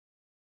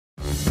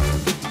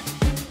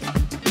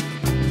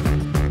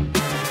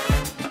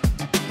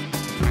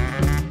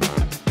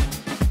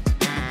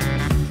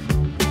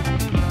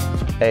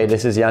Hey,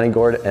 this is Yanni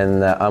Gourde,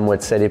 and I'm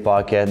with Cedric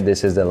Paquette.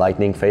 This is the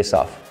Lightning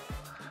Faceoff.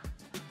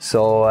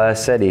 So,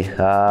 Cedric,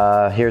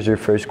 here's your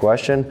first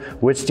question.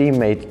 Which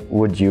teammate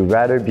would you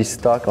rather be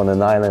stuck on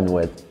an island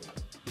with?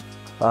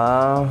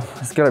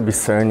 It's gotta be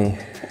Cerny.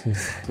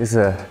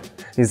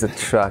 He's a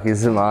truck,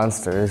 he's a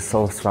monster, he's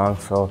so strong,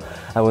 so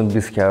I wouldn't be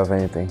scared of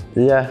anything.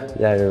 Yeah,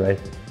 you're right.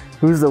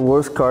 Who's the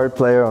worst card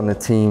player on the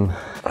team?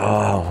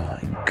 Oh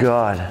my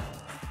God.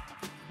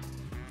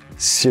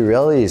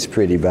 Cirelli is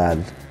pretty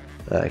bad,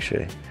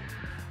 actually.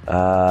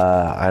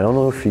 I don't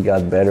know if he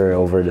got better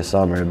over the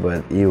summer,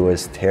 but he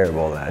was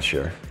terrible last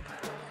year.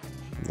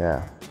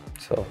 Yeah.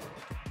 So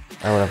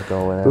I would have to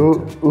go with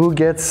him. Who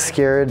gets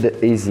scared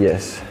the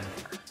easiest?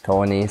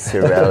 Tony,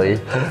 Cirelli.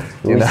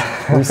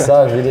 We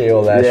saw a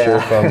video last year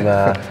from,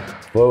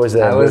 what was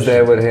that? I was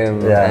there with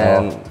him,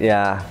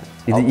 Yeah.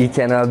 and he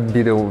cannot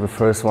be the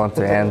first one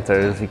to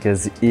enter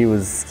because he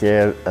was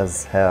scared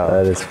as hell.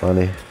 That is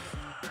funny.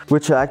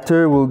 Which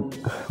actor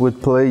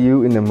would play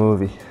you in the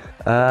movie?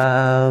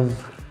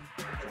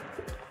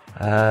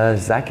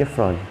 Zac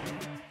Efron.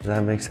 Does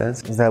that make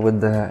sense? Is that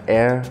with the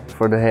hair,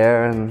 for the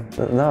hair and?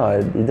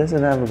 No, he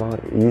doesn't have a long.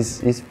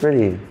 He's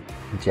pretty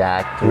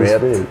jacked,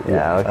 ripped.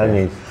 Yeah, okay. I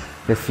mean,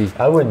 if he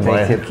I wouldn't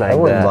mind. it like I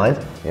wouldn't that. mind.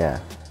 Yeah.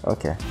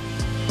 Okay.